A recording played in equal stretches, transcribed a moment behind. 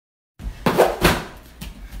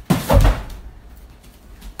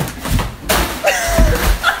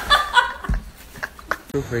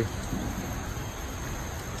Feel free.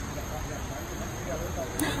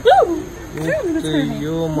 Woo! That's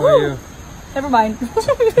Woo! Never mind.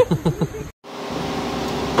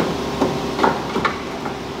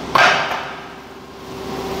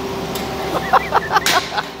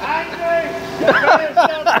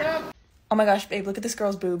 Oh my gosh, babe, look at this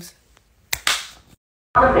girl's boobs.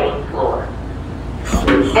 On the main floor.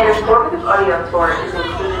 An informative audio tour is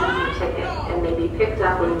included in your ticket and may be picked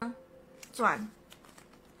up in... It's fine.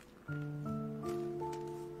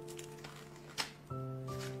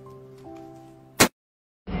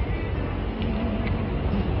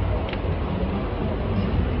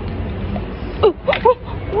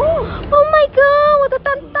 Oh my god, what a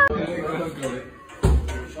tanta!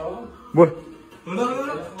 What?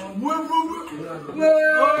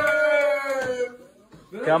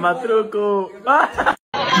 Cama truco!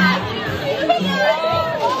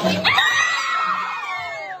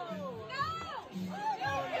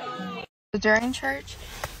 During church?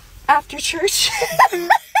 After church?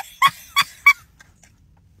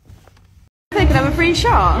 They could have a free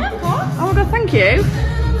shot? Yeah, of course. Oh my god, thank you.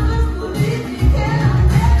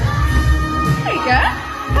 There you go.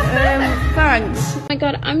 Thanks. Oh my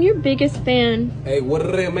god, I'm your biggest fan. Hey, what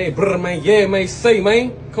it is, man? Brother, man. Yeah, man. Say,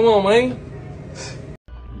 man. Come on, man.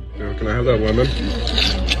 Yeah, can I have that one, man?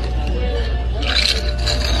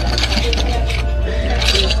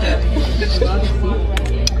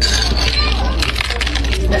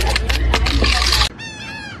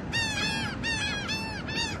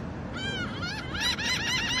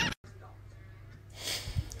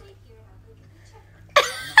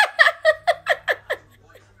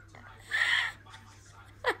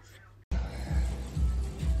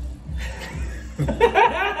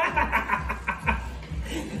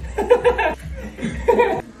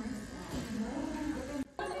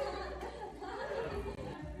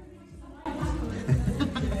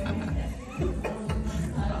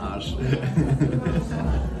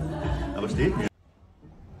 Aber steht mir.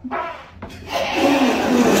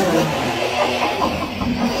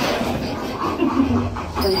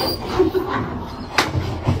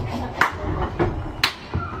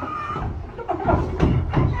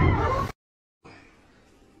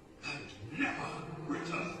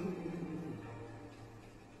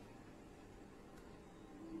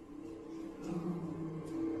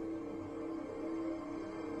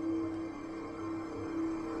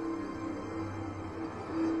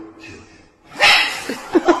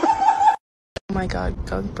 Oh my god,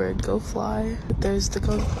 gunk bird, go fly. There's the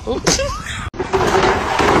gunk. Oh.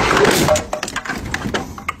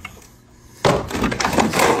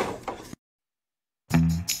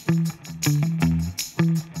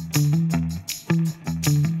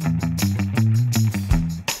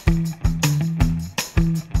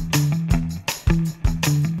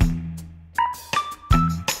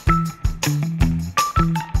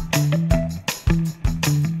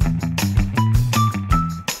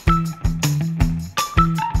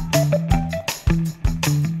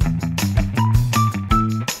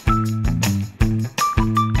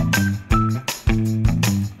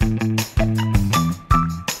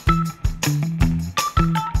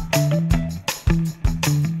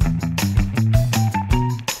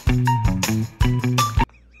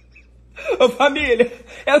 Ô, família,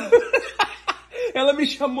 ela me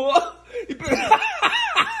chamou e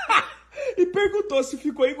perguntou se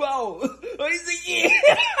ficou igual. Olha isso aqui.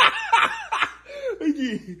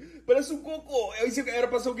 Aqui, parece um cocô. Era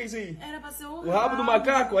pra ser o que isso aí? Era pra ser o rabo do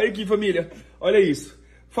macaco? Olha aqui, família. Olha isso.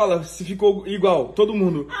 Fala se ficou igual, todo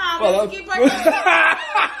mundo. Ah, fala. mas que importante.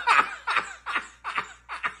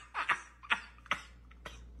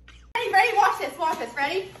 Ready? Watch this.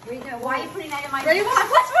 Ready? Why are you putting that in my... Ready? Watch.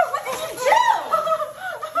 What did you do?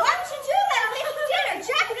 Why would you do that? I'm eating dinner.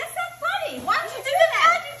 Jackie, that's not funny. Why would you do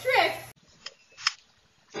that? Trick.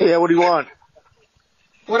 Yeah, what do you want?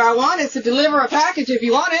 What I want is to deliver a package if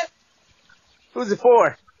you want it. Who's it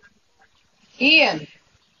for? Ian.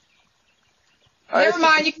 Never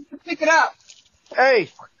mind, you can pick it up. Hey!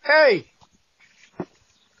 Hey!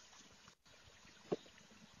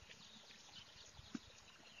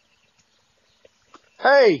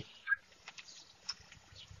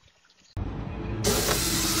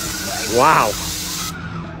 Wow.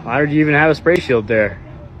 Why did you even have a spray shield there?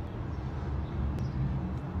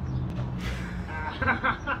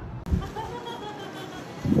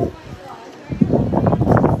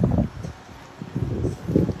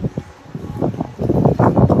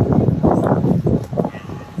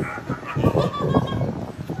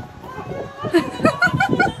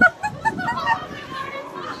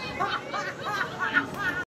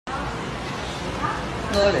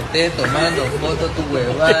 No le estés tomando foto a tu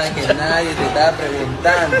huevada, que nadie te está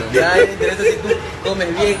preguntando. Nadie te interesa si tú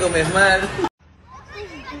comes bien, comes mal.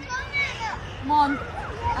 Mom,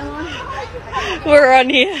 We're on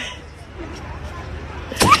here.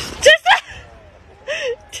 I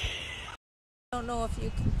don't know if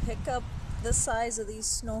you can pick up the size of these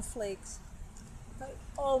snowflakes. But,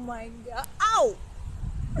 oh my god. Ow!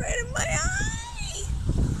 Right in my eye!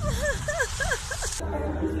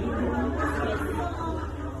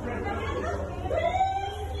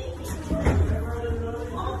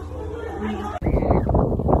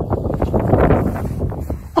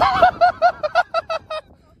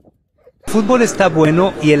 El fútbol está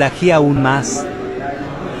bueno y el ají aún más.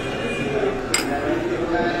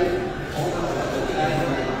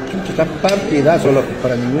 Está partidazo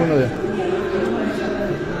para ninguno de...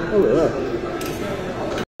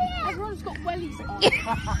 everyone's got wellies on.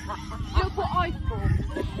 Look what I've brought.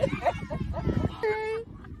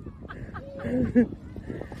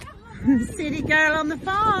 City girl on the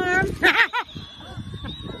farm.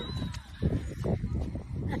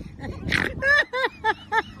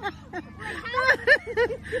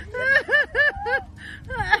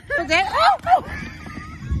 Okay. Oh!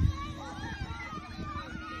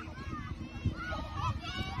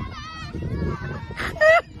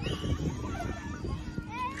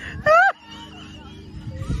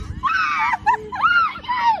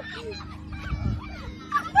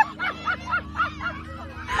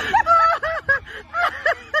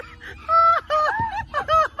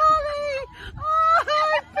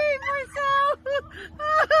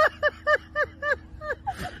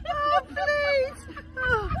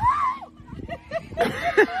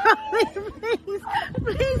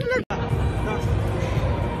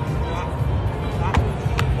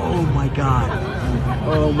 Oh my god.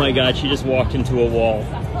 Oh my god, she just walked into a wall.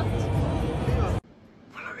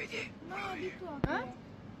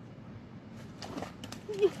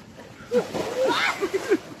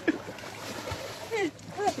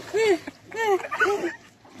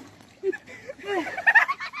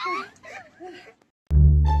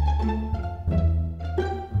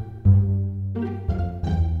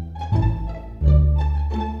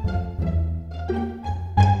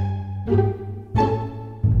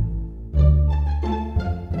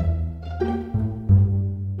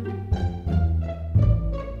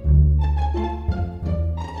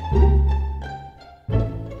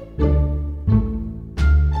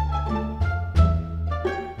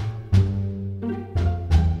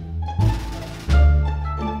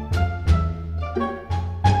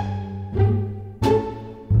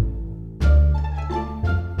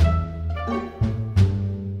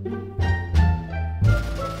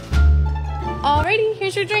 Alrighty,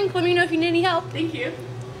 here's your drink. Let me know if you need any help. Thank you.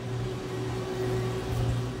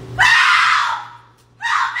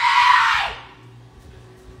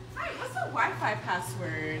 Hi, what's the Wi-Fi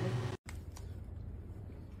password?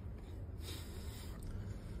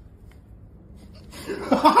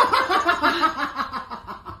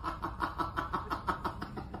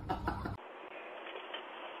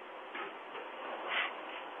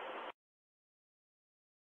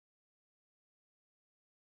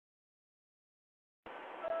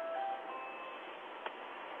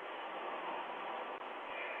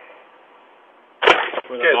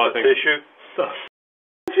 Get the tissue. The f***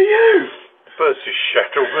 to you? First you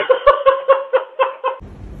shackle me.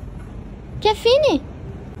 Che fine?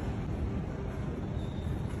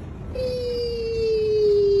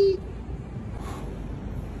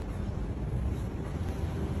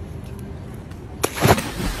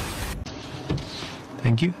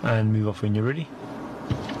 Thank you, and move off when you're ready.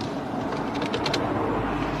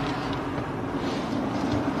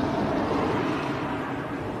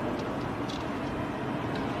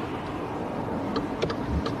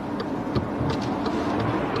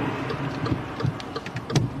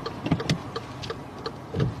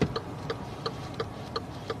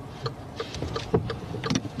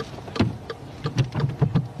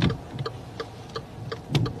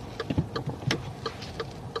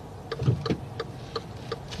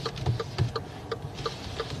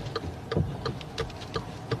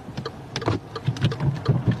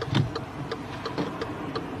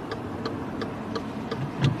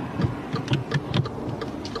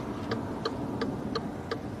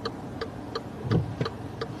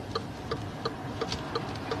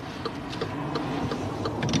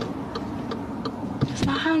 Is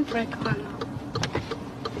my handbrake on?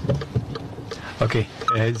 Okay,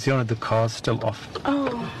 is one of the cars still off?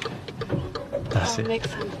 Oh. That's it. Makes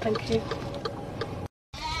sense, thank you.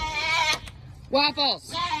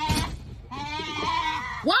 Waffles!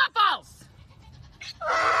 Waffles!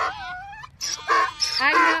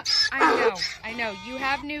 I know. I know, you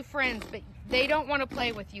have new friends, but they don't want to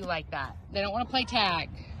play with you like that. They don't want to play tag.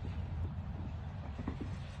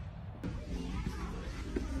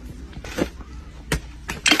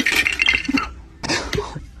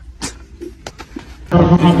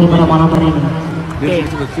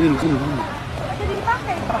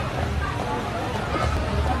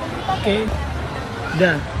 Okay.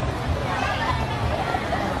 Dah.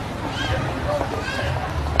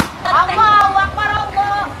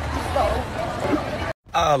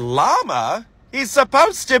 A llama? He's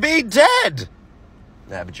supposed to be dead!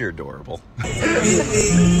 Yeah, but you're adorable.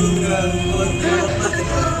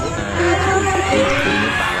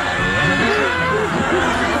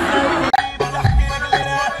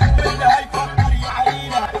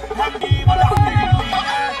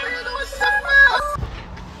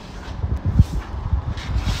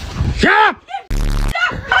 Shut up!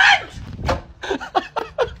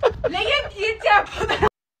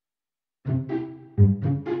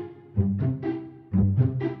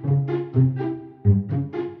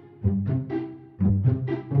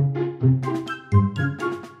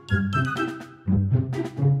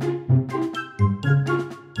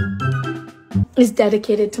 Is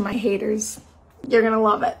dedicated to my haters. You're gonna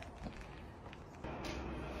love it.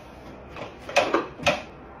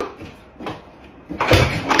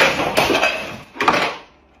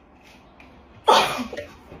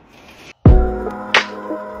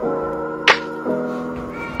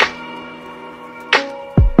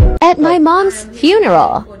 At my mom's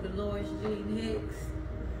funeral.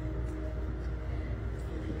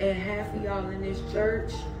 And half of y'all in this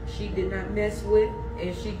church, she did not mess with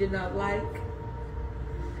and she did not like.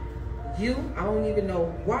 You, I don't even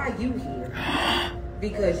know why you here.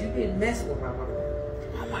 Because you didn't mess with my mom.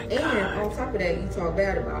 Oh my God. And on top of that, you talk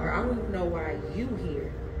bad about her. I don't even know why you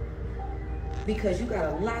here. Because you got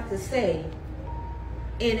a lot to say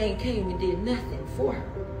and ain't came and did nothing for her.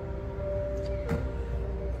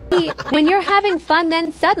 When you're having fun,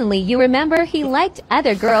 then suddenly you remember he liked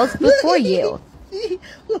other girls before you.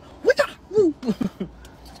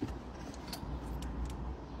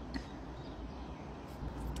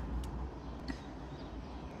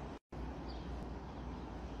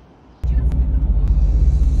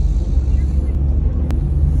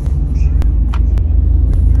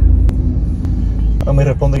 A mí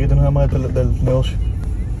responde que tú no sabes más del negocio.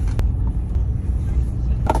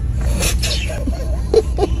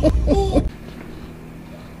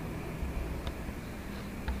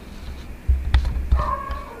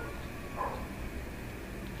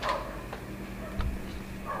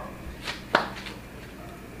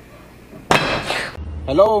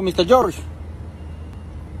 Hello, Mr. George.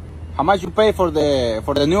 How much you pay for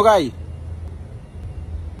the new guy?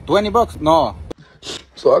 $20? No.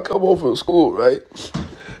 So I come home from school, right?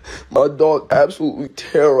 My dog absolutely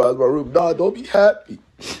terrorized my room. Nah, don't be happy.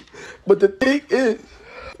 But the thing is,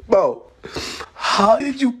 bro, how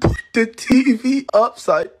did you put the TV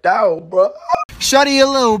upside down, bro? Shorty a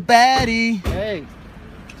little baddie. Hey.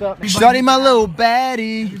 What's up? Shorty my little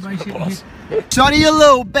baddie. Shorty a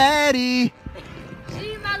little baddie.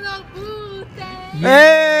 She my little boo thing.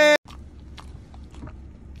 Hey.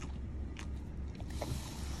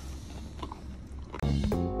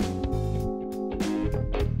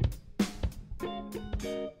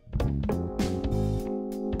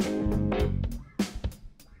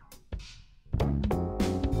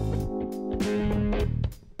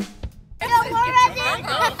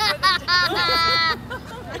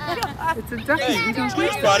 It's a ducky. Hey,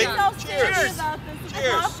 cheers, buddy. Cheers.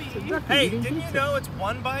 Cheers. Hey, didn't you know it's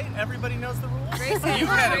one bite? Everybody knows the rules? You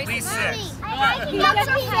had at least 6.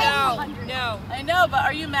 No. I know, but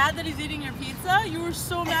are you mad that he's eating your pizza? You were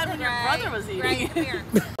so mad when your brother was eating it.